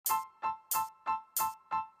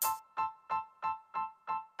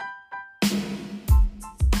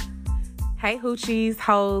Hey hoochies,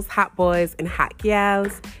 hoes, hot boys, and hot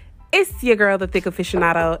gals. It's your girl, the Thick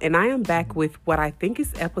Aficionado, and I am back with what I think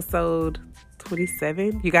is episode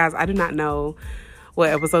 27. You guys, I do not know what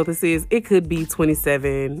episode this is. It could be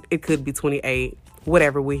 27. It could be 28.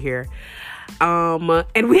 Whatever, we're here.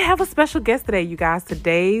 And we have a special guest today, you guys.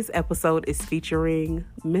 Today's episode is featuring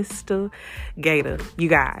Mr. Gator. You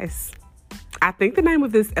guys, I think the name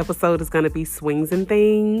of this episode is going to be Swings and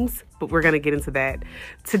Things, but we're going to get into that.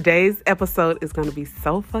 Today's episode is going to be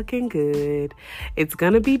so fucking good. It's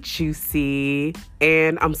going to be juicy,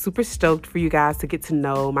 and I'm super stoked for you guys to get to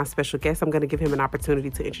know my special guest. I'm going to give him an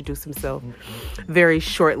opportunity to introduce himself very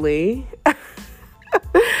shortly.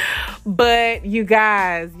 But you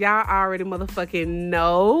guys, y'all already motherfucking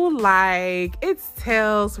know, like, it's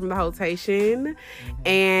Tales from the Hotation.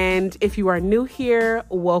 And if you are new here,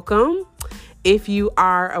 welcome. If you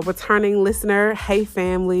are a returning listener, hey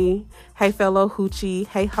family, hey fellow hoochie,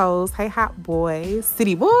 hey hoes, hey hot boys,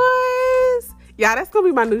 city boys. Yeah, that's gonna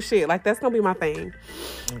be my new shit. Like, that's gonna be my thing,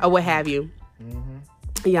 or what have you.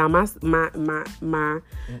 Yeah, my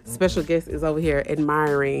special guest is over here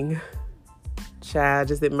admiring. Child,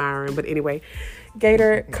 just admiring. But anyway,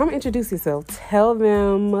 Gator, come introduce yourself. Tell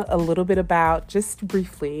them a little bit about, just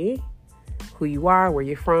briefly, who you are, where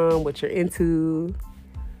you're from, what you're into.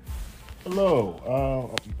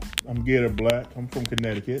 Hello, I'm Gator Black. I'm from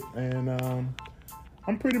Connecticut, and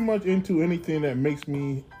I'm pretty much into anything that makes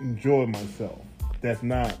me enjoy myself. That's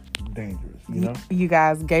not dangerous, you know? You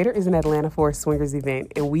guys, Gator is in Atlanta for a swingers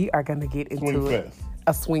event, and we are going to get into Swing it. Fest.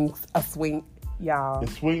 A swing, y'all.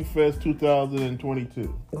 It's Swing Fest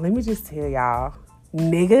 2022. Let me just tell y'all,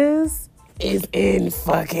 niggas is in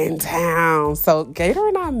fucking town. So Gator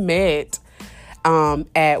and I met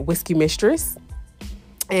at Whiskey Mistress,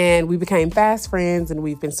 and we became fast friends, and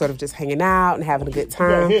we've been sort of just hanging out and having a good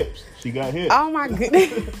time. She got hips. Oh my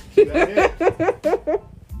goodness. She got hips.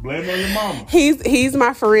 Blame on your mama. He's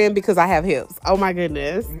my friend because I have hips. Oh my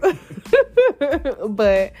goodness.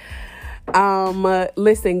 But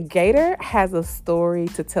listen, Gator has a story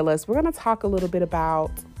to tell us. We're going to talk a little bit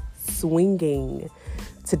about swinging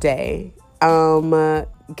today.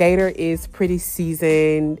 Gator is pretty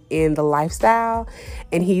seasoned in the lifestyle,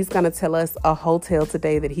 and he's going to tell us a hotel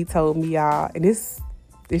today that he told me, y'all, and this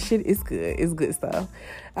shit is good. It's good stuff.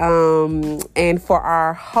 And for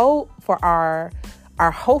our whole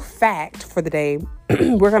fact for the day,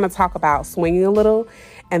 we're going to talk about swinging a little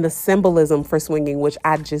and the symbolism for swinging, which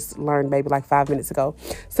I just learned maybe like 5 minutes ago.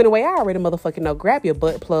 So anyway, I already motherfucking know. Grab your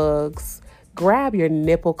butt plugs, grab your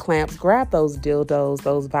nipple clamps, grab those dildos,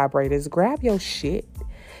 those vibrators, grab your shit,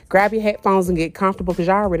 grab your headphones and get comfortable, because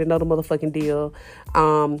y'all already know the motherfucking deal.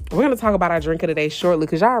 We're going to talk about our drink of the day shortly,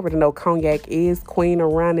 because y'all already know cognac is queen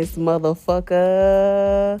around this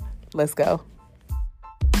motherfucker. Let's go.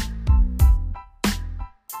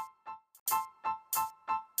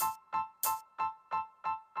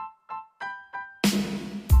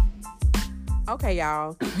 Okay,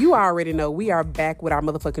 y'all, you already know we are back with our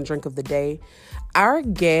motherfucking drink of the day. Our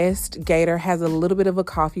guest, Gator, has a little bit of a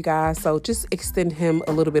cough, you guys, so just extend him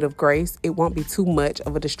a little bit of grace. It won't be too much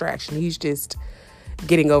of a distraction. He's just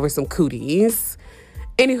getting over some cooties.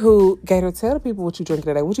 Anywho, Gator, tell the people what you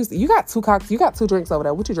drinking today. You got two drinks over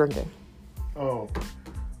there. What you drinking? Oh,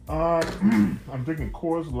 I'm drinking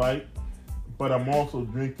Coors Light, but I'm also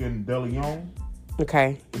drinking De Leon.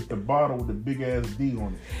 Okay. It's the bottle with the big ass D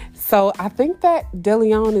on it. So I think that De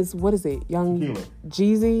Leon is, what is it? Young Tequila.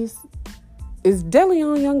 Jeezy's? Is De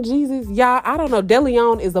Leon Young Jeezy's? Yeah, I don't know. De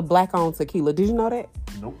Leon is a black owned tequila. Did you know that?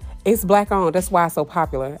 Nope. It's black owned. That's why it's so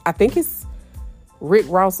popular. I think it's Rick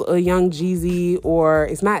Ross, a Young Jeezy, or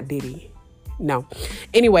it's not Diddy. No.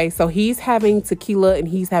 Anyway, so he's having tequila and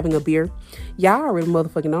he's having a beer. Y'all already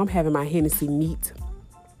motherfucking know I'm having my Hennessy neat.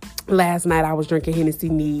 Last night I was drinking Hennessy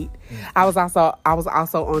neat. I was also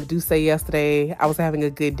on Douce yesterday. I was having a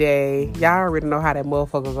good day. Y'all already know how that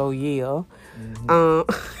motherfucker go, yeah.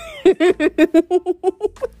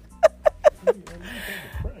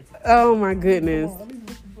 Oh my goodness.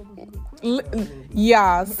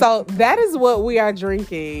 Yeah, so that is what we are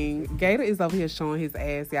drinking. Gator is over here showing his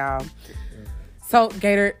ass, y'all. So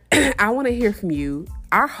Gator, I want to hear from you.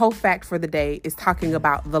 Our whole fact for the day is talking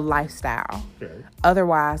about the lifestyle. Okay.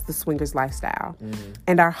 Otherwise, the swingers lifestyle.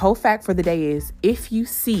 And our whole fact for the day is, if you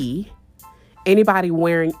see anybody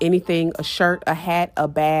wearing anything, a shirt, a hat, a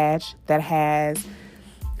badge that has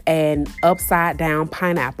an upside down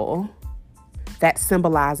pineapple, that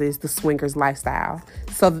symbolizes the swingers lifestyle.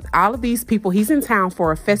 So all of these people, he's in town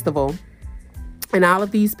for a festival, and all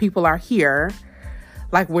of these people are here,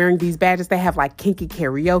 like wearing these badges. They have like kinky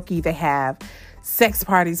karaoke. They have sex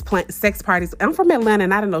parties. I'm from Atlanta,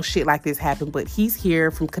 and I don't know shit like this happened, but he's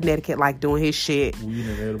here from Connecticut, like doing his shit. Weed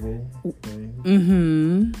and edible.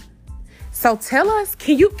 Mm-hmm. So tell us,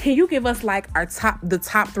 can you give us like the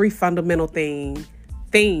top 3 fundamental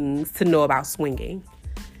things to know about swinging?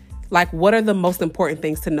 Like, what are the most important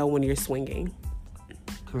things to know when you're swinging?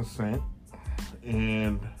 Consent,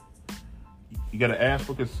 and you got to ask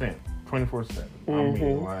for consent 24/7. I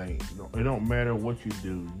mean, like, it don't matter what you do.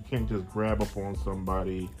 You can't just grab up on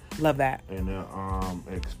somebody. Love that. And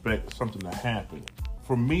expect something to happen.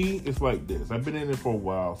 For me, it's like this. I've been in it for a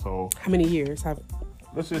while, so how many years?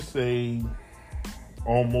 Let's just say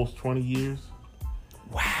almost 20 years.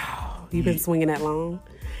 Wow, you've been swinging that long?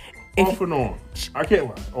 Off and on. I can't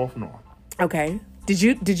lie. Off and on. Okay. Did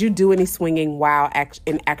you do any swinging while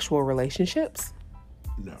in actual relationships?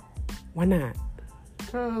 No. Why not?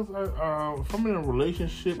 Because if I'm in a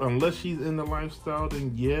relationship, unless she's in the lifestyle,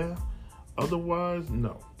 then yeah. Otherwise,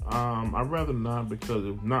 no. I'd rather not, because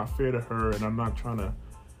it's not fair to her, and I'm not trying to,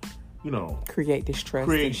 create distrust,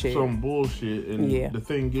 create some bullshit. And yeah. The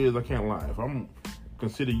thing is, I can't lie. If I'm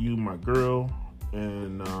consider you my girl,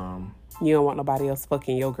 and you don't want nobody else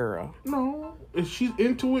fucking your girl. No, if she's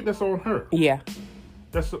into it, that's on her. Yeah,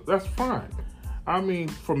 that's fine. I mean,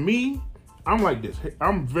 for me, I'm like this.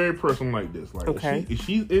 I'm very personal like this. Like, okay. if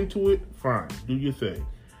she's into it, fine, do your thing.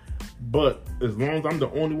 But as long as I'm the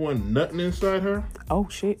only one nutting inside her, oh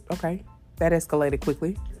shit, okay, that escalated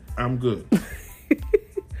quickly. I'm good.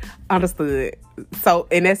 Understood. So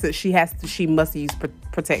in essence, she must use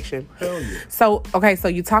protection. Hell yeah. So okay, so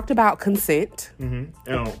you talked about consent. Mm-hmm.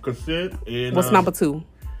 And consent. And what's number 2?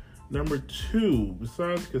 Number 2,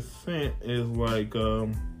 besides consent, is like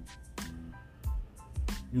you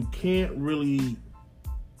can't really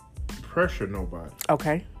pressure nobody.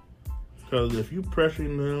 Okay. Because if you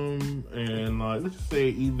pressuring them, and like, let's just say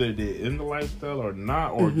either they're in the lifestyle or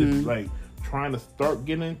not, or just like trying to start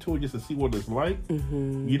getting into it just to see what it's like,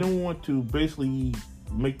 you don't want to basically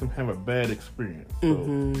make them have a bad experience. So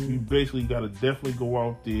you basically got to definitely go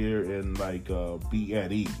out there and like be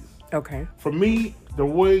at ease. Okay. For me, the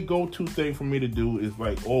go-to thing for me to do is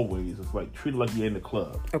like always, it's like treat it like you're in the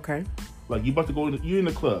club. Okay. Like you about to you're in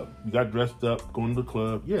the club. You got dressed up, going to the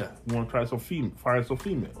club. Yeah, you want to try find some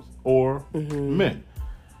females or men.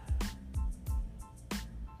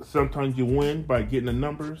 Sometimes you win by getting the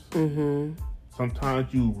numbers.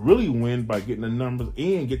 Sometimes you really win by getting the numbers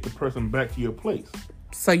and get the person back to your place.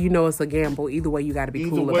 So it's a gamble. Either way, you got to be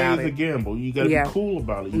cool about it. Either way, it's a gamble. You got to be cool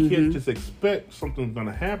about it. You can't just expect something's going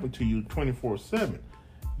to happen to you 24/7.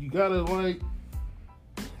 You got to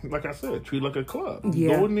like I said, treat it like a club. You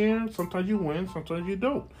go in there. Sometimes you win. Sometimes you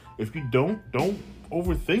don't. If you don't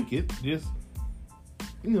overthink it. Just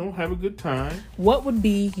have a good time. What would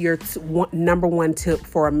be your number 1 tip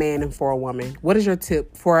for a man and for a woman? What is your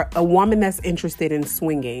tip for a woman that's interested in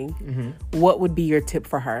swinging? What would be your tip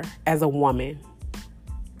for her as a woman?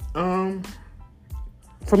 From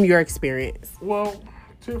your experience. Well,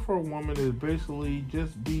 tip for a woman is basically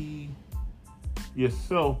just be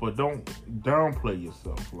yourself, but don't downplay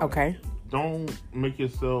yourself. Like, okay. Don't make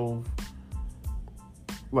yourself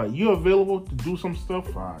like you're available to do some stuff.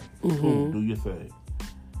 Fine, cool, do your thing.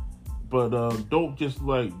 But don't just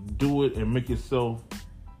like do it and make yourself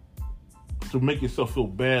feel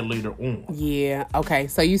bad later on. Yeah. Okay.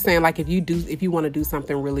 So you saying like if you want to do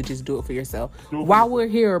something, really just do it for yourself. While we're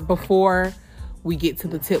here, before we get to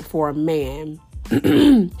the tip for a man,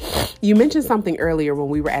 you mentioned something earlier when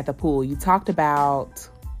we were at the pool. You talked about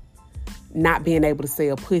not being able to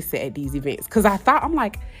sell pussy at these events. Because I'm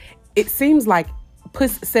like, it seems like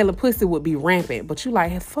selling pussy would be rampant, but you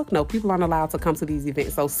like, hey, fuck no, people aren't allowed to come to these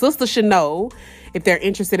events. So sisters should know, if they're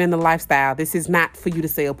interested in the lifestyle, this is not for you to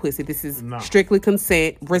sell pussy. This is strictly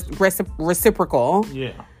consent, reciprocal.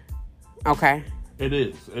 Yeah. Okay. It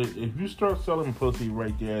is. If you start selling pussy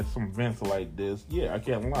right there at some events like this, I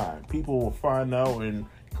can't lie. People will find out and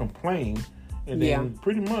complain, and then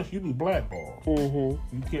pretty much you be blackballed.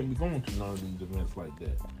 You can't be going to none of these events like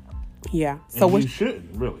that. Yeah. So you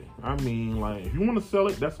shouldn't, really. I mean, like, if you want to sell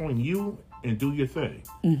it, that's on you, and do your thing.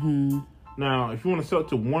 Now, if you want to sell it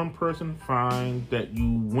to one person, fine, that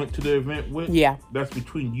you went to the event with, that's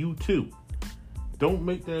between you two. Don't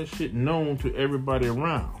make that shit known to everybody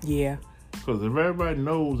around. Yeah. Because if everybody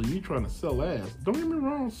knows that you're trying to sell ass, don't get me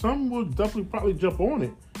wrong, some will definitely probably jump on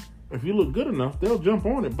it. If you look good enough, they'll jump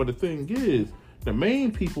on it. But the thing is, the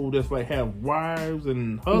main people that's like have wives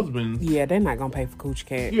and husbands, they're not gonna pay for coochie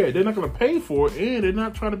cat. Yeah, they're not gonna pay for it, and they're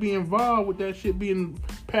not trying to be involved with that shit being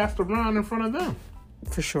passed around in front of them.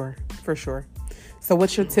 For sure. So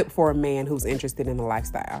what's your tip for a man who's interested in the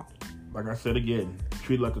lifestyle? like I said again,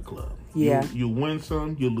 treat it like a club. Yeah. You win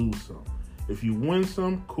some, you lose some. If you win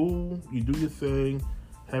some, cool. You do your thing,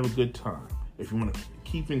 have a good time. If you want to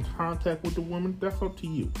keep in contact with the woman, that's up to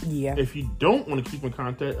you. Yeah. If you don't want to keep in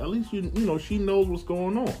contact, at least you know she knows what's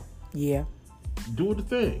going on. Yeah. Do the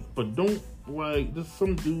thing, but don't like. There's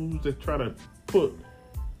some dudes that try to put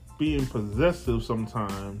being possessive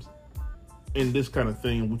sometimes in this kind of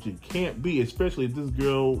thing, which it can't be, especially if this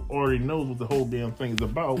girl already knows what the whole damn thing is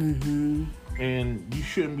about. Mm-hmm. And you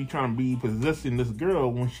shouldn't be trying to be possessing this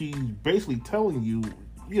girl when she's basically telling you,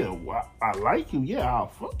 yeah, well, I like you, yeah, I'll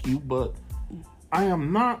fuck you, but I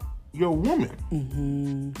am not your woman.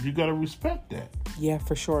 Mm-hmm. You gotta respect that. Yeah,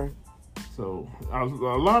 for sure. So a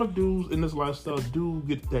lot of dudes in this lifestyle do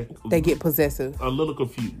get that. They get possessive. A little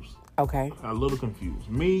confused. Okay. A little confused.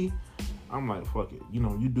 Me, I'm like, fuck it. You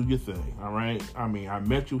know, you do your thing, all right? I mean, I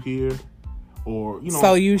met you here, or, you know.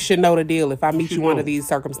 So you should know the deal. If I meet you under these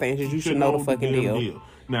circumstances, you should know the fucking deal.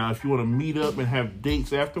 Now, if you want to meet up and have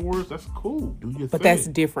dates afterwards, that's cool. Do your thing. But that's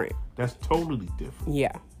different. That's totally different.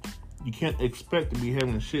 Yeah. You can't expect to be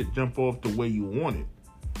having shit jump off the way you want it.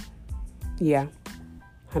 Yeah.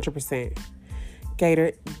 100%.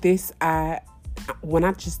 Gator, when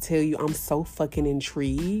I just tell you, I'm so fucking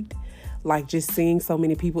intrigued. Like, just seeing so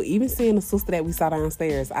many people, even seeing the sister that we saw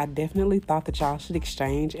downstairs, I definitely thought that y'all should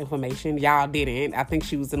exchange information. Y'all didn't. I think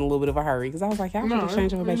she was in a little bit of a hurry, because I was like, y'all should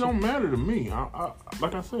exchange information. It don't matter to me. I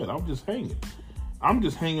like I said, I'm just hanging. I'm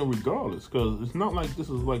just hanging regardless, because it's not like this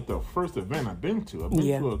is like the first event I've been to. I've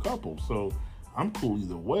been to a couple, so I'm cool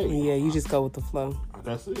either way. Yeah, you just go with the flow.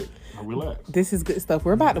 That's it. I relax. This is good stuff.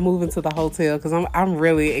 We're about to move into the hotel because I'm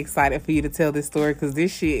really excited for you to tell this story because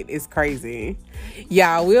this shit is crazy.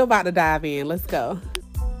 Y'all, we're about to dive in. Let's go.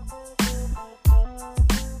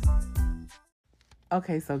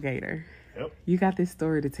 Okay, so Gator. Yep. You got this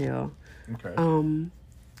story to tell. Okay.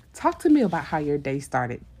 Talk to me about how your day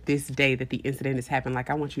started this day that the incident has happened. Like,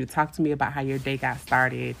 I want you to talk to me about how your day got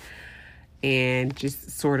started and just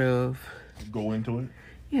sort of go into it.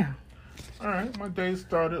 Yeah. All right, my day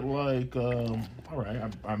started like, all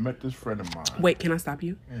right, I met this friend of mine. Wait, can I stop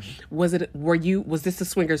you? Mm-hmm. Was this a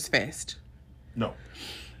swingers fest? No.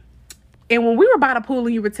 And when we were by the pool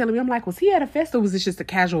and you were telling me, I'm like, was he at a fest or was this just a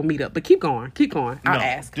casual meetup? But keep going. I'll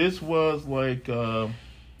ask. This was like,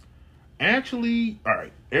 actually, all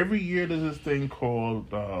right, every year there's this thing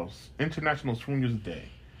called International Swingers Day.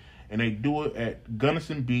 And they do it at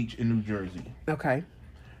Gunnison Beach in New Jersey. Okay.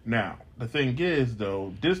 Now, the thing is,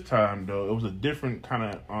 though, this time, though, it was a different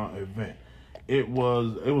kind of event. It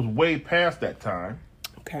was way past that time.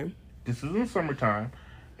 Okay. This is in the summertime.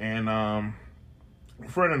 And a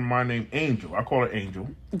friend of mine named Angel, I call her Angel.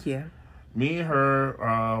 Yeah. Me and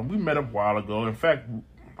her, we met up a while ago. In fact,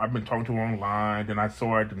 I've been talking to her online. Then I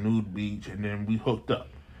saw her at the nude beach, and then we hooked up.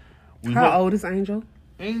 How old is Angel?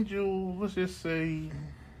 Angel, let's just say,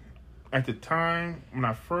 at the time, when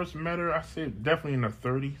I first met her, I said definitely in her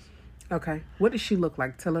 30s. Okay. What does she look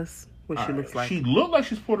like? Tell us what she looks like. She looked like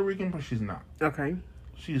she's Puerto Rican, but she's not. Okay.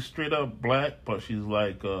 She's straight up black, but she's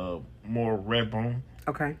like more red bone.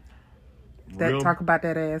 Okay. Talk about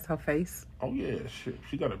that ass, her face. Oh, yeah.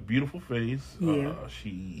 She got a beautiful face. Yeah.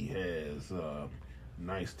 She has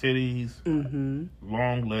nice titties, mm-hmm.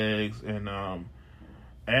 long legs, and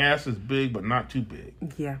ass is big, but not too big.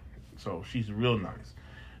 Yeah. So she's real nice.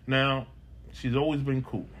 Now, she's always been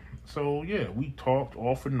cool. So, yeah, we talked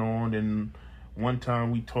off and on. And one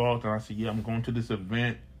time we talked, and I said, yeah, I'm going to this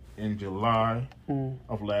event in July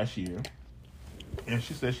of last year. And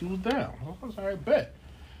she said she was down. I was like, I bet.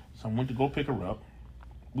 So I went to go pick her up.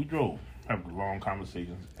 We drove, having long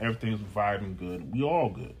conversations. Everything was vibing good. We all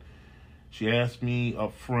good. She asked me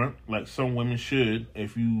up front, like some women should,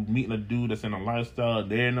 if you meeting a dude that's in a lifestyle,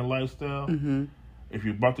 they're in a lifestyle. Mm-hmm. If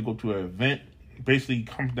you're about to go to an event, basically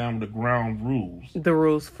comes down with the ground rules. The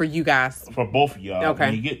rules for you guys. For both of y'all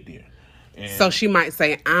when you get there. And so she might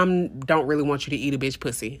say, don't really want you to eat a bitch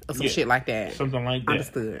pussy or some shit like that. Something like that.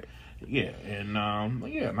 Understood. Yeah, and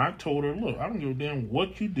and I told her, look, I don't give a damn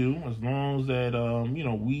what you do as long as that,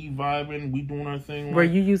 we vibing, we doing our thing. Were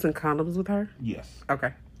you using condoms with her? Yes.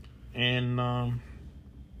 Okay. And,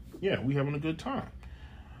 we having a good time.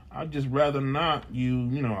 I'd just rather not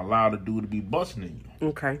allow the dude to be busting in you.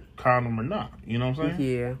 Okay. Condom or not. You know what I'm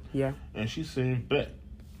saying? Yeah. And she's saying, bet.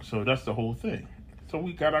 So that's the whole thing. So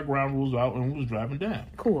we got our ground rules out and we was driving down.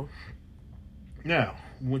 Cool. Now,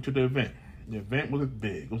 we went to the event. The event was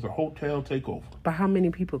big. It was a hotel takeover. But how many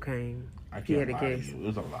people came? I can't lie to you. It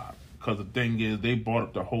was a lot. Because the thing is, they bought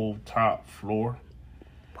up the whole top floor.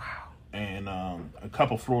 Wow. And a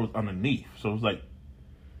couple floors underneath. So it was like,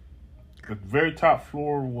 the very top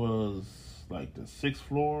floor was like the 6th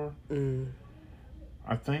floor,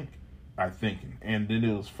 I think. And then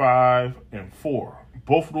it was 5 and 4.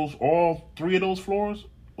 All 3 of those floors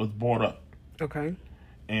was bought up. Okay.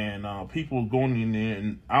 And people were going in there,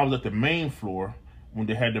 and I was at the main floor when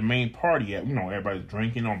they had the main party at. Everybody's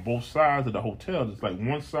drinking on both sides of the hotel. It's like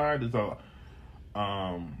one side is a,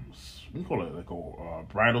 we call it like a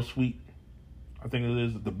bridal suite. I think it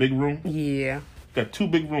is the big room. Yeah. Got 2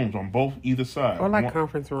 big rooms on either side. Or like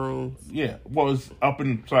conference rooms. Yeah. Well, it's up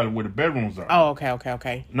inside where the bedrooms are. Oh,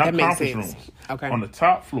 okay. Not that conference rooms. Okay. On the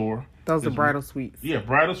top floor. Those are bridal suites. Yeah,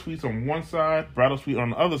 bridal suites on one side, bridal suite on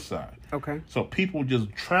the other side. Okay. So people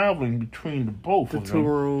just traveling between the both of them. 2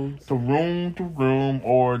 rooms. The room to room,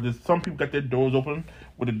 or some people got their doors open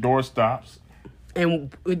where the door stops.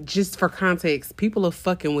 And just for context, people are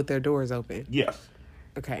fucking with their doors open. Yes.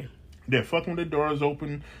 Okay. They're fucking with their doors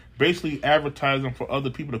open, basically advertising for other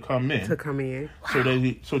people to come in.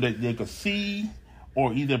 Wow. So that they could see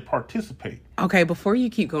or either participate. Okay, before you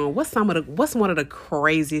keep going, what's one of the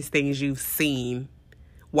craziest things you've seen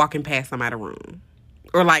walking past somebody's room?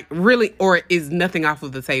 Or like really, or is nothing off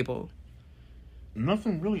of the table?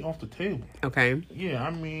 Nothing really off the table. Okay. Yeah,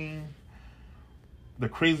 I mean, the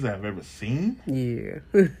craziest I've ever seen. Yeah.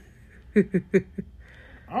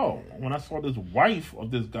 Oh, when I saw this wife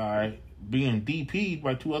of this guy being DP'd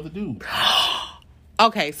by 2 other dudes.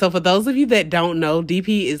 Okay, so for those of you that don't know,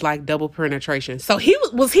 DP is like double penetration. So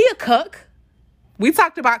was he a cuck? We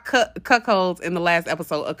talked about cuckolds in the last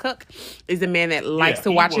episode. A cuck is a man that likes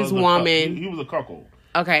to watch his woman. He was a cuckold.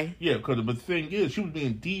 Okay. Yeah, but the thing is, she was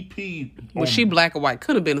being DP'd. Was she black or white?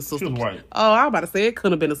 Could have been a sister. She was white. Oh, I was about to say it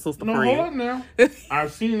could have been a sister. No, hold on now.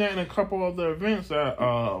 I've seen that in a couple of the events. That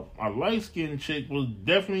a light skinned chick was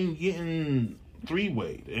definitely getting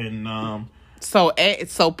 3-wayed, and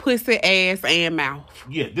so pussy, ass, and mouth.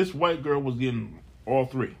 Yeah, this white girl was getting all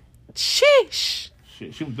 3. Sheesh.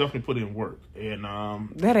 She was definitely put in work, and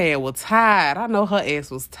that ass was tired. I know her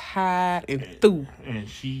ass was tired and through. And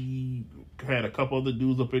she had a couple other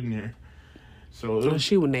dudes up in there. So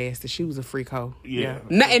she was nasty. She was a freak hoe. Yeah.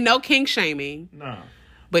 And no kink shaming. Nah.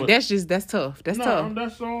 But that's tough. That's tough.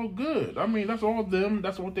 That's all good. I mean, that's all them.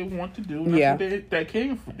 That's what they want to do. That's what that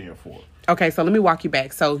came there for. Okay, so let me walk you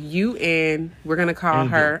back. So you and we're going to call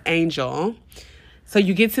her Angel. So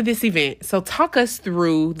you get to this event. So talk us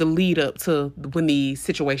through the lead up to when the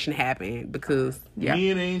situation happened. Because, me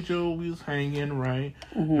and Angel, we was hanging, right?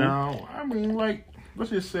 Mm-hmm. Now, I mean, like,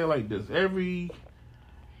 let's just say it like this. Every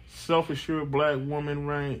self-assured black woman,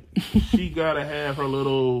 right? She got to have her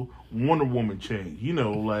little Wonder Woman change. You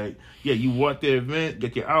watch the event,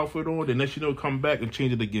 get your outfit on, then next come back and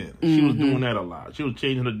change it again. Mm-hmm. She was doing that a lot. She was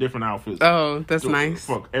changing her different outfits. Oh, that's nice.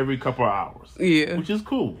 Every couple of hours. Yeah. Which is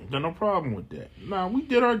cool. Got no problem with that. Now, we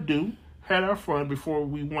did our due, had our fun before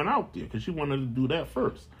we went out there, because she wanted to do that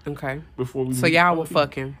first. Okay. Before we. So y'all were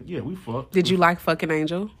fucking. Yeah, we fucked. Did you like fucking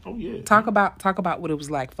Angel? Oh yeah. Talk about what it was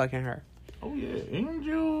like fucking her. Oh yeah,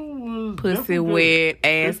 Angel was pussy wet,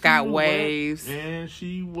 ass got waves, and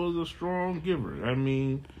she was a strong giver. I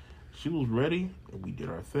mean, she was ready. We did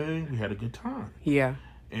our thing. We had a good time. Yeah.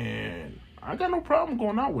 And I got no problem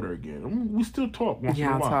going out with her again. I mean, we still talk once in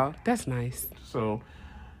a while. Talk. That's nice. So,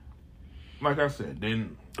 like I said,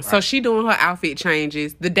 then. So she doing her outfit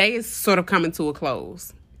changes. The day is sort of coming to a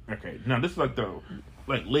close. Okay. Now this is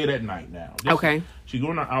like late at night now. Okay. She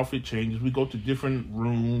going her outfit changes. We go to different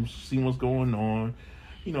rooms, see what's going on.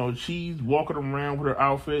 She's walking around with her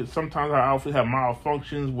outfit. Sometimes her outfit have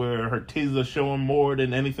malfunctions where her titties are showing more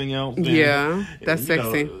than anything else. That's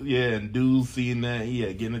sexy. And dudes seeing that,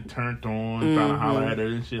 getting it turned on, trying to holler at her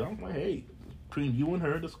and shit. I'm like, hey, between you and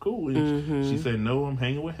her, that's cool. And she said, no, I'm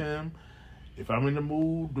hanging with him. If I'm in the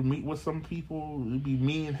mood to meet with some people, it'd be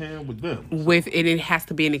me and him with them. It has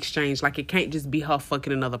to be an exchange. Like, it can't just be her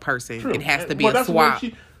fucking another person. True. It has to be a swap.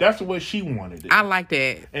 That's the way she wanted it. I like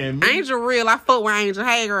that. And Angel real. I fuck with Angel.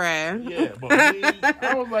 Hey, girl. Yeah, but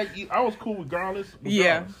I was like, I was cool regardless.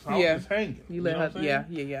 I was just hanging. You let her, yeah.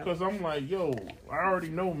 Because I'm like, yo, I already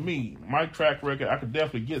know me. My track record, I could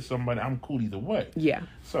definitely get somebody. I'm cool either way. Yeah.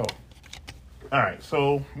 So, all right.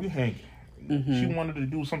 So, we hanging. Mm-hmm. She wanted to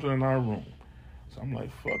do something in our room. So I'm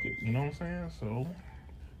like, fuck it, you know what I'm saying? So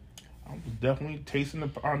I was definitely tasting the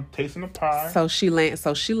pie. So she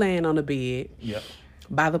laying on the bed. Yep.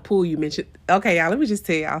 By the pool you mentioned. Okay, y'all, let me just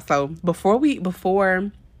tell y'all. So before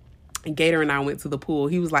Gator and I went to the pool,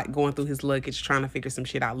 he was like going through his luggage trying to figure some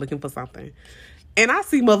shit out, looking for something. And I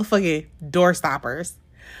see motherfucking door stoppers.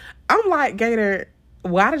 I'm like, Gator,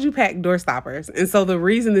 why did you pack door stoppers? And so the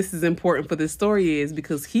reason this is important for this story is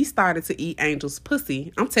because he started to eat Angel's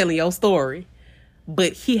pussy. I'm telling your story.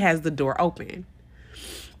 But he has the door open.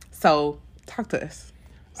 So Talk to us.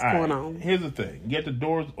 What's going on? Here's the thing. Get the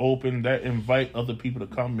doors open that invite other people to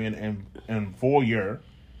come in and voyeur.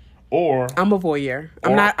 Or I'm a voyeur.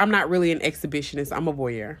 I'm not really an exhibitionist. I'm a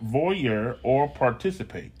voyeur. Voyeur or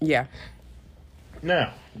participate. Yeah.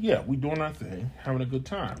 Now, we doing our thing, having a good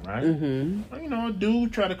time, right? Mm-hmm. A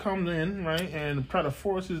dude try to come in, right, and try to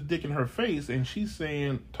force his dick in her face, and she's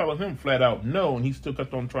telling him flat out no, and he still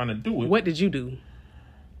kept on trying to do it. What did you do?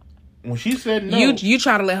 When she said no, you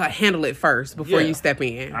try to let her handle it first before you step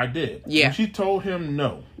in. I did. Yeah. And she told him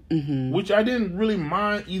no, which I didn't really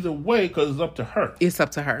mind either way because it's up to her. It's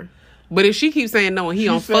up to her. But if she keeps saying no and he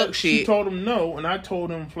don't fuck shit. She told him no, and I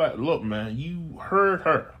told him flat, look, man, you heard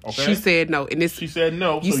her, okay? She said no. And she said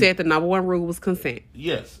no. You said the number one rule was consent.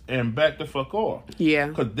 Yes, and back the fuck off. Yeah.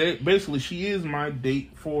 Because basically she is my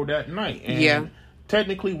date for that night. And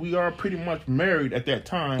technically we are pretty much married at that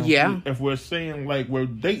time. Yeah. If we're saying like we're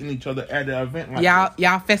dating each other at an event like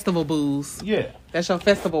y'all festival booze. Yeah. That's your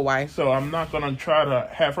festival wife. So I'm not going to try to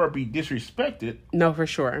have her be disrespected. No, for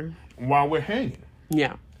sure. While we're hanging.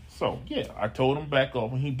 Yeah. So, I told him back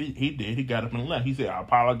off, and he did. He got up and left. He said, I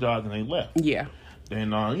apologize, and they left. Yeah.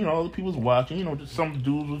 Then, other people was watching. Just some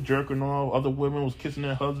dudes was jerking off. Other women was kissing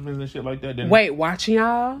their husbands and shit like that. Then, wait, watching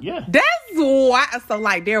y'all? Yeah. That's why. So,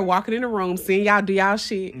 like, they're walking in the room, seeing y'all do y'all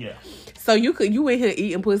shit. Yeah. So, you in here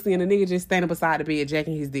eating pussy, and the nigga just standing beside the bed,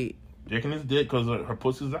 jacking his dick. Jacking his dick, because her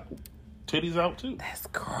pussy's out. Titties out too. That's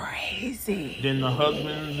crazy. Then the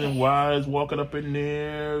husbands and wives walking up in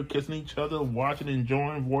there, kissing each other, watching,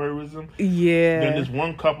 enjoying voyeurism. Yeah. Then this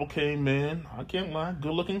one couple came in. I can't lie,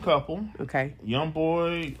 good looking couple. Okay. Young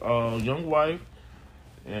boy, young wife,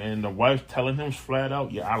 and the wife telling him flat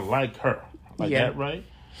out, "Yeah, I like her." Like that, right?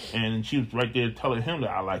 And she was right there telling him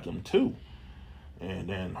that I like him too. And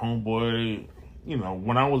then homeboy,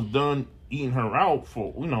 when I was done eating her out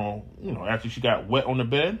for, after she got wet on the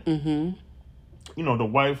bed, the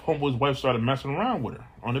homeboy's wife started messing around with her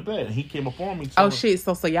on the bed. And he came up on me. Oh, shit.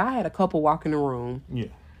 So y'all had a couple walk in the room. Yeah.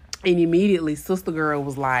 And immediately, sister girl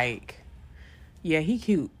was like, yeah, he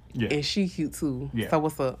cute. Yeah. And she cute too. Yeah. So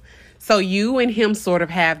what's up? So you and him sort of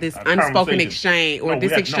have this unspoken exchange, or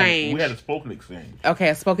exchange. We had a spoken exchange. Okay,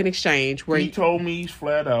 a spoken exchange where he told me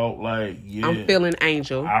flat out, like, yeah, I'm feeling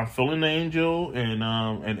Angel. I'm feeling Angel,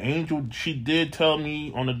 and Angel, she did tell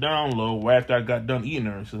me on the down low after I got done eating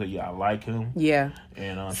her. She said, yeah, I like him. Yeah.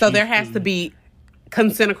 And so there has to be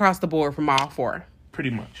consent across the board from all four. Pretty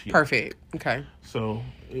much. Yeah. Perfect. Okay. So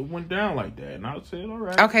it went down like that, and I said, all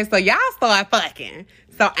right. Okay, so y'all start fucking.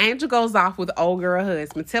 So Angel goes off with old girl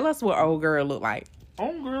husband. Tell us what old girl look like.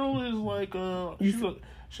 Old girl is like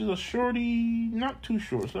she's a shorty, not too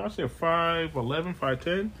short. So I said 5'11",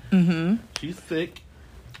 5'10". Mm-hmm. She's thick,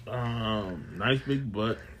 nice big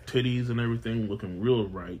butt, titties and everything, looking real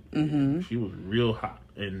right. Mm-hmm. She was real hot,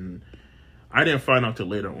 and I didn't find out till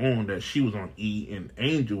later on that she was on E, and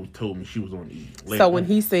Angel told me she was on E. So when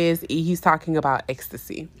he says E, he's talking about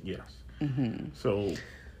ecstasy. Yes. Mm-hmm. So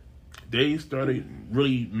they started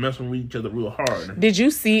really messing with each other real hard. Did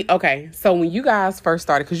you see? Okay, so when you guys first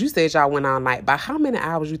started, because you said y'all went all night, by how many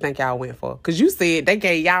hours you think y'all went for? Because you said they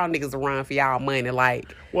gave y'all niggas a run for y'all money,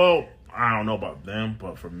 like. Well, I don't know about them,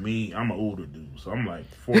 but for me, I'm an older dude, so I'm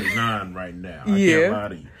like 49 right now. I can't lie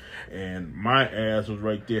to you. And my ass was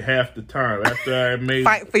right there half the time. After I made...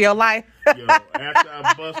 Fight for your life. After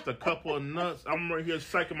I bust a couple of nuts, I'm right here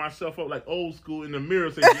psyching myself up like old school in the mirror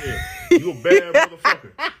saying, yeah, you a bad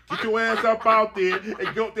motherfucker. Get your ass up out there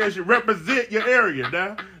and go up there and represent your area,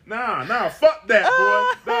 Nah, fuck that,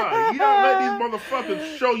 boy. Nah, you don't let these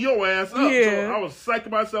motherfuckers show your ass up. Yeah. So I was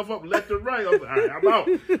psyching myself up left and right. I was like, all right, I'm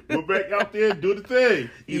out. Go back out there and do the thing.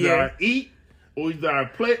 Either I eat, or either I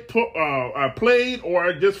played, or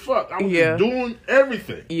I just fucked. I was just doing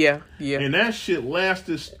everything. Yeah. And that shit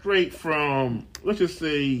lasted straight from, let's just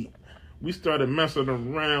say, we started messing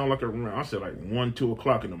around like around, I said like 1, 2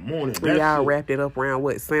 o'clock in the morning. Y'all wrapped it up around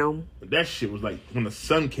what, Sam? That shit was like when the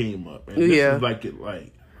sun came up. And this was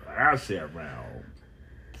like I say around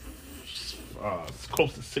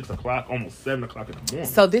close to 6 o'clock, almost 7 o'clock in the morning.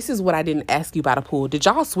 So this is what I didn't ask you about a pool. Did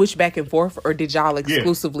y'all switch back and forth, or did y'all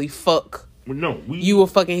exclusively fuck? No, you were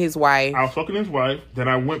fucking his wife. I was fucking his wife. Then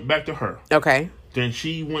I went back to her. Okay. Then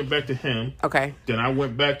she went back to him. Okay. Then I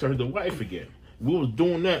went back to the wife again. We was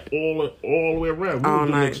doing that all the way around. We were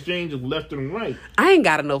doing exchanges left and right. I ain't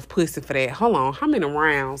got enough pussy for that. Hold on. How many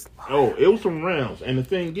rounds? Oh, it was some rounds. And the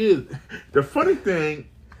thing is, the funny thing,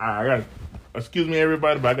 I got, excuse me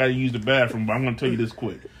everybody, but I got to use the bathroom, but I'm going to tell you this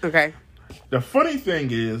quick. Okay. The funny thing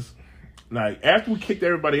is, like, after we kicked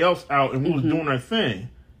everybody else out and we was doing our thing,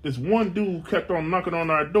 this one dude kept on knocking on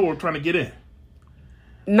our door trying to get in.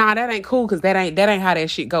 Nah, that ain't cool because that ain't how that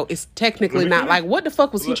shit go. It's technically not. Like, what the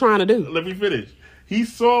fuck was he trying to do? Let me finish. He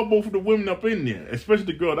saw both of the women up in there, especially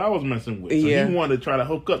the girl that I was messing with. So he wanted to try to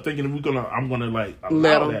hook up, thinking I'm gonna like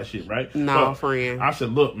allow that shit, right? Nah, friend. I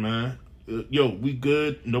said, look, man, yo, we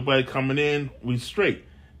good. Nobody coming in. We straight.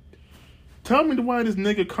 Tell me why this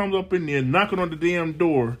nigga comes up in there knocking on the damn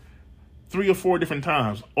door 3 or 4 different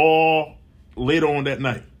times, all later on that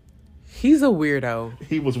night. He's a weirdo.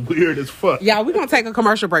 He was weird as fuck. Yeah, we're going to take a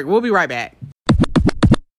commercial break. We'll be right back.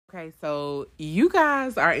 Okay, so you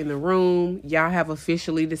guys are in the room. Y'all have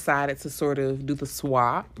officially decided to sort of do the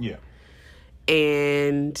swap. Yeah.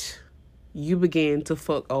 And you begin to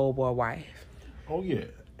fuck old boy wife. Oh, yeah.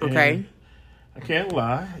 Okay. And I can't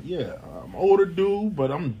lie. Yeah, I'm an older dude,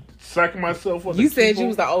 but I'm psyching myself up. You said you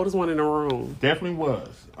was the oldest one in the room. Definitely was.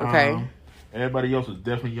 Okay. Everybody else was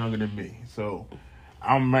definitely younger than me. So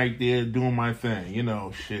I'm right there doing my thing. You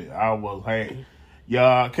know, shit. I was, hey,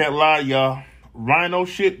 y'all, can't lie, y'all. Rhino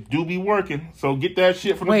shit do be working. So get that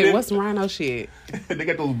shit from the Wait, what's rhino shit? They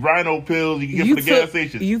got those Rhino pills you can get from the gas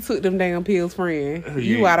station. You took them damn pills, friend.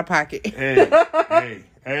 You out of pocket. Hey.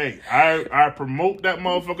 I promote that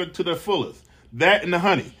motherfucker to the fullest. That and the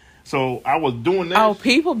honey. So I was doing that. Oh,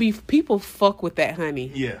 people fuck with that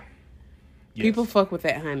honey. Yeah. Yes. People fuck with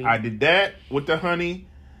that honey. I did that with the honey.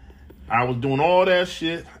 I was doing all that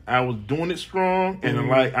shit. I was doing it strong. And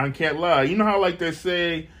like, I can't lie. You know how like they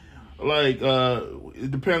say, like,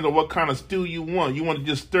 it depends on what kind of stew you want. You want to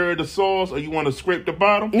just stir the sauce or you want to scrape the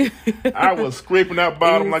bottom? I was scraping that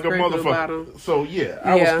bottom like a motherfucker. So,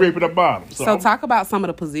 I was scraping the bottom. So talk about some of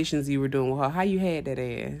the positions you were doing with her. How you had that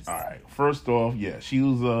ass? All right. First off, she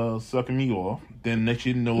was sucking me off. Then next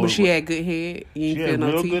you know... But she had good head? You didn't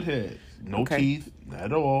feel no teeth? She had real good head. No teeth. Not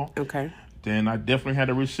at all. Okay. Then I definitely had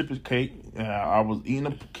to reciprocate. I was eating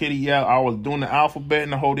a kitty out. I was doing the alphabet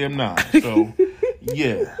and the whole damn nine. So...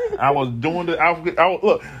 Yeah, I was doing the alphabet.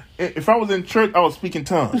 Look, if I was in church, I was speaking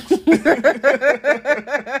tongues. Why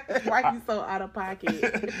you so out of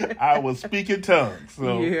pocket? I was speaking tongues.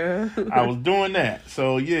 So I was doing that.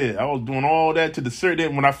 So I was doing all that to the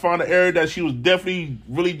certain. When I found an area that she was definitely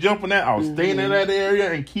really jumping at, I was staying in that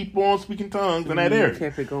area and keep on speaking tongues in that area.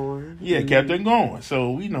 Kept it going. Yeah, kept it going.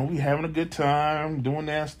 So we having a good time doing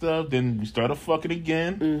that stuff. Then we started fucking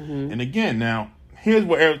again and again. Now. Here's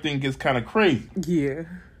where everything gets kind of crazy. Yeah.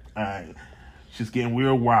 All right. She's getting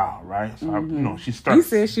real wild, right? So, she started. You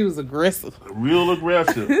said she was aggressive. Real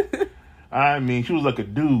aggressive. I mean, she was like a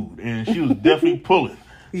dude, and she was definitely pulling.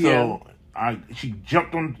 So, she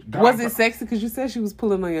jumped on... Was it sexy? Because you said she was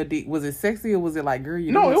pulling on your dick. Was it sexy or was it like, girl,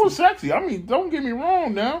 you No, it was sexy. I mean, don't get me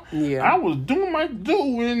wrong now. Yeah. I was doing my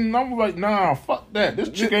do, and I was like, nah, fuck that. This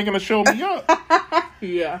chick ain't going to show me up.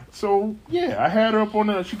 Yeah. So, I had her up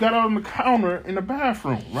on she got out on the counter in the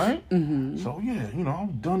bathroom, right? Mm-hmm. So, I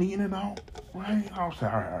was done eating it out, right? I was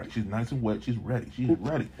like, all right, she's nice and wet. She's ready. She's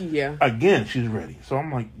ready. Yeah. Again, she's ready. So,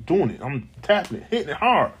 I'm like, doing it. I'm tapping it, hitting it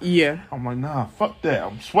hard. Yeah. I'm like, nah, fuck that.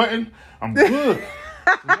 I'm sweating. I'm good.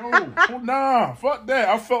 Nah, fuck that.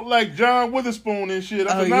 I felt like John Witherspoon and shit.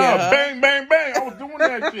 I said, bang, bang, bang. I was doing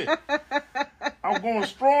that shit. I was going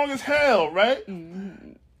strong as hell, right?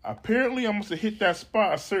 Mm-hmm. Apparently, I must have hit that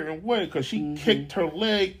spot a certain way because she kicked her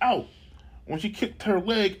leg out. When she kicked her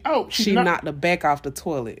leg out, she knocked the back off the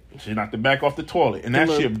toilet. She knocked the back off the toilet. And that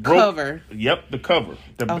shit broke. Cover. Yep, the cover.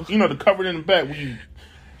 The cover in the back.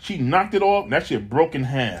 She knocked it off, and that shit broke in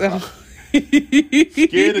half. Scared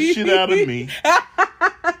the shit out of me.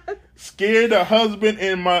 Scared the husband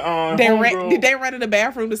and my Did they run in the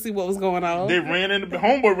bathroom to see what was going on? They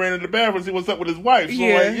homeboy ran in the bathroom to see what's up with his wife. So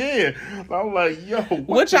So I was like, yo.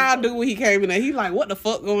 What y'all do when he came in there? He like, what the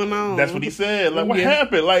fuck going on? That's what he said. Like, what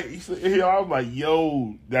happened? Like, I was like,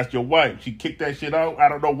 yo, that's your wife. She kicked that shit out. I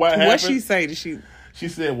don't know what happened. What'd she say? She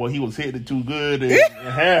said, well, he was hitting it too good and it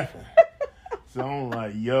happened. So I'm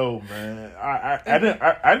like, yo, man.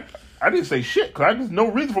 I didn't say shit because there's no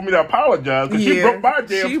reason for me to apologize because she broke my damn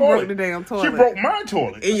toilet. She broke the damn toilet. She broke my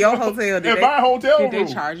toilet. In your hotel? In my hotel room. Did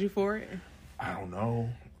they charge you for it? I don't know.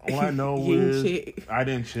 All I know is I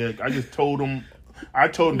didn't check. I just told them. I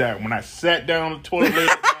told them that when I sat down on the toilet late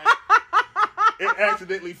at night, it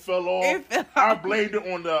accidentally fell off. I blamed it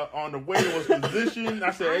on the way it was positioned. I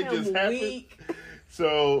said it just happened.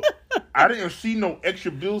 So I didn't see no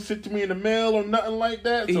extra bills sent to me in the mail or nothing like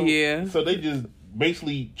that. So, so they just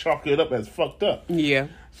basically chalk it up as fucked up. Yeah.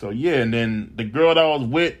 So and then the girl that I was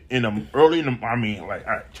with all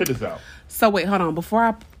right, check this out. So wait, hold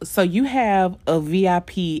on. So you have a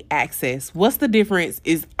VIP access. What's the difference?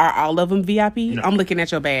 Are all of them VIP? No. I'm looking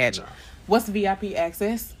at your badge. No. What's VIP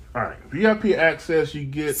access? All right, VIP access you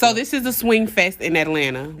get. So this is the Swing Fest in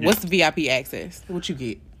Atlanta. Yeah. What's the VIP access? What you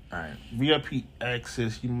get? All right, VIP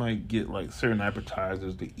access, you might get like certain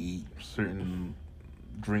appetizers to eat, certain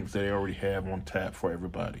drinks that they already have on tap for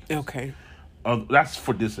everybody. Okay. That's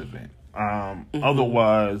for this event.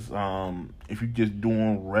 Otherwise, if you're just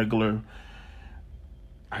doing regular,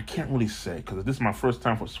 I can't really say because this is my first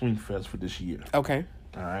time for Swing Fest for this year. Okay.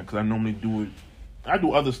 All right, because I normally do it. I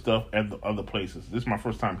do other stuff at the other places. This is my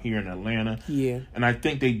first time here in Atlanta. Yeah. And I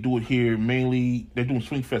think they do it here mainly. They're doing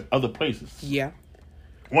Swing Fest other places. Yeah.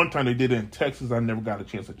 One time they did it in Texas. I never got a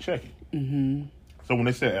chance to check it. Mm-hmm. So when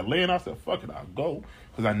they said Atlanta, I said, fuck it, I'll go.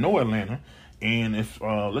 Because I know Atlanta. And if,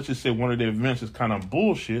 let's just say one of the events is kind of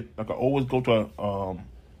bullshit, like I always go to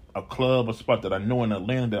a club, a spot that I know in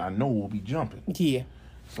Atlanta that I know will be jumping. Yeah.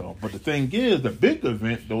 So, but the thing is, the big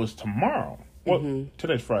event, though, is tomorrow. Well,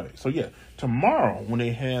 today's Friday. So, yeah, tomorrow when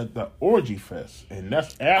they had the Orgy Fest. And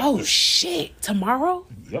that's after. Oh, shit. Tomorrow?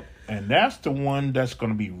 Yep. And that's the one that's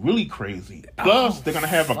going to be really crazy. Plus, they're going to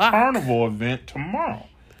have a carnival event tomorrow.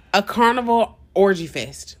 A carnival Orgy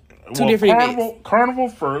Fest. Two different events. Carnival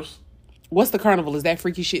first. What's the carnival? Is that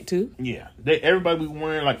freaky shit too? Yeah, everybody be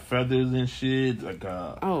wearing like feathers and shit, like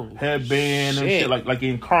headband and shit, like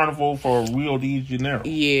in Carnival for Rio de Janeiro.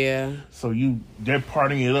 Yeah. So they're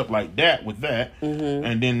partying it up like that with that,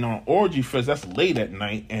 and then on Orgy Fest that's late at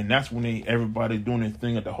night, and that's when everybody doing their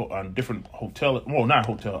thing at the different hotel. Well, not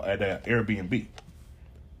hotel, at Airbnb.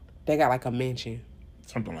 They got like a mansion.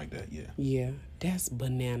 Something like that. Yeah. Yeah, that's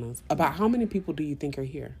bananas. About how many people do you think are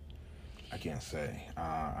here? I can't say.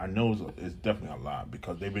 I know it's definitely a lot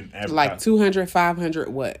because they've been advertising. Like 200, 500,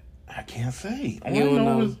 what? I can't say.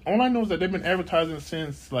 All I know is that they've been advertising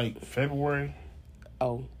since like February.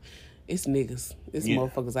 Oh, it's niggas. It's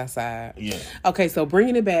motherfuckers outside. Yeah. Okay, so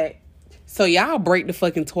bringing it back. So y'all break the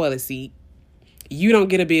fucking toilet seat. You don't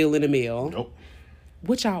get a bill in the mail. Nope.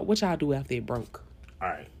 What y'all do after it broke? All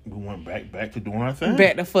right, we went back to doing our thing.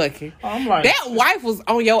 Back to fucking. I'm like, that wife was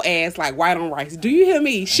on your ass like white on rice. Do you hear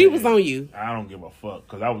me? She was on you. I don't give a fuck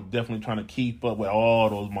because I was definitely trying to keep up with all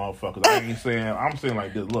those motherfuckers. I'm saying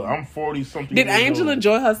like this. Look, I'm 40 something. Did Angel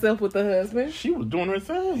enjoy herself with her husband? She was doing her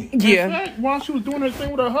thing. Yeah. In fact, while she was doing her thing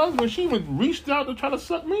with her husband, she even reached out to try to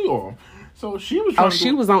suck me off. So she was.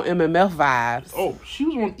 She was on MMF vibes. Oh, she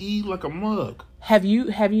was on E like a mug. Have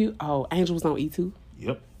you? Oh, Angel was on E too.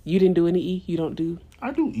 Yep. You didn't do any E? You don't do? I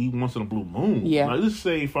do E once in a blue moon. Yeah. Like, let's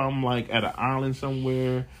say if I'm like at an island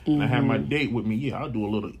somewhere and I have my date with me, yeah, I'll do a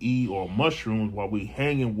little E or mushrooms while we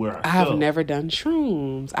hanging where ourselves. I've never done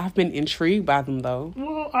shrooms. I've been intrigued by them though.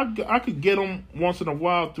 Well, I could get them once in a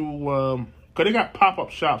while through, because they got pop-up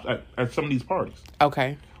shops at some of these parties.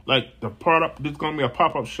 Okay. Like there's going to be a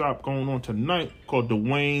pop-up shop going on tonight called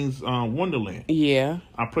Dwayne's Wonderland. Yeah.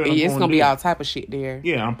 It's going to be all type of shit there.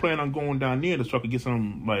 Yeah, I'm planning on going down there so I could get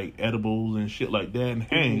some like edibles and shit like that and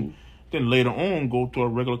hang. Then later on go to a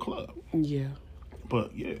regular club. Yeah.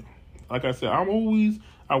 But yeah, like I said,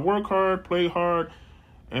 I work hard, play hard,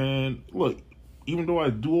 and look, even though I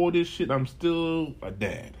do all this shit, I'm still a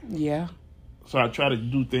dad. Yeah. So I try to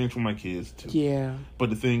do things for my kids too. Yeah. But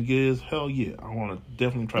the thing is, hell yeah, I want to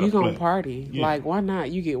definitely try to play. You gonna party? Yeah. Like, why not?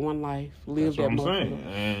 You get one life. Live that. That's what I'm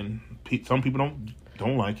saying. And some people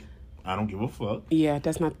don't like it. I don't give a fuck. Yeah,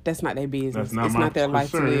 that's not their business. It's not their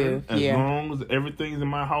life to live. As yeah. long as everything's in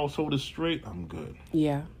my household is straight, I'm good.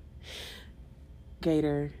 Yeah.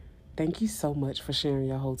 Gator, thank you so much for sharing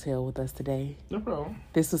your hotel with us today. No problem.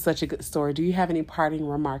 This was such a good story. Do you have any parting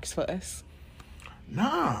remarks for us?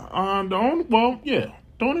 Nah, the only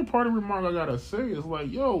party remark I gotta say is like,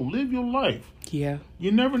 yo, live your life. Yeah.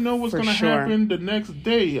 You never know what's gonna happen the next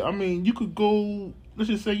day. I mean, you could go, let's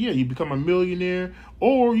just say, you become a millionaire,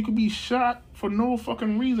 or you could be shot for no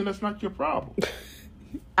fucking reason. That's not your problem.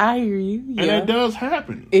 I hear you. Yeah. And it does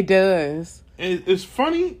happen. It does. And it's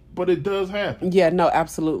funny, but it does happen. Yeah, no,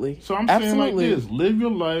 absolutely. So I'm saying like this, live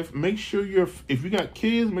your life. Make sure if you got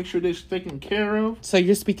kids, make sure they're taken care of. So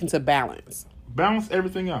you're speaking to balance. Balance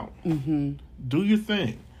everything out. Mm-hmm. Do your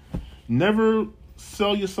thing. Never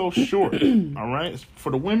sell yourself short. All right? For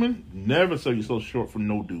the women, never sell yourself short for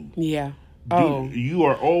no dude. Yeah. You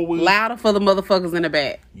are always... Louder for the motherfuckers in the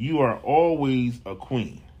back. You are always a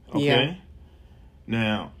queen. Okay? Yeah.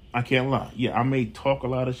 Now, I can't lie. Yeah, I may talk a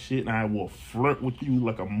lot of shit and I will flirt with you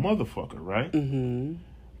like a motherfucker, right? Mm-hmm.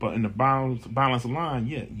 But in the balance line,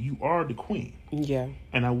 yeah, you are the queen. Yeah.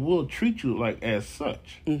 And I will treat you like as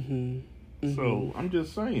such. Mm-hmm. Mm-hmm. So I'm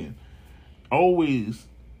just saying, always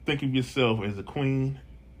think of yourself as a queen,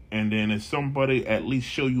 and then if somebody at least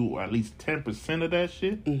show you at least 10% of that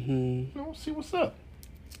shit, see what's up.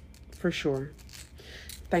 For sure.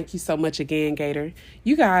 Thank you so much again, Gator.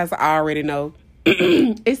 You guys already know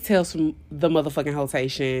it's Tales from the motherfucking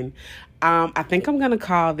Hotation. I think I'm going to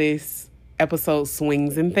call this episode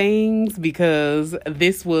Swings and Things because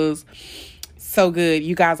this was so good.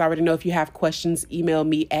 You guys already know if you have questions, email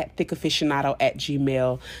me at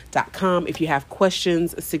thickaficionado@gmail.com. If you have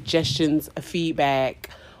questions, suggestions, feedback,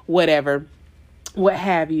 whatever, what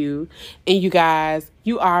have you. And you guys,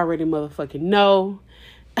 you already motherfucking know.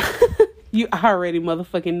 You already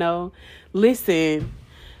motherfucking know. Listen,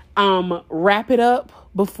 wrap it up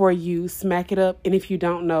before you smack it up. And if you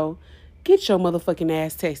don't know, get your motherfucking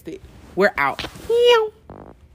ass tested. We're out.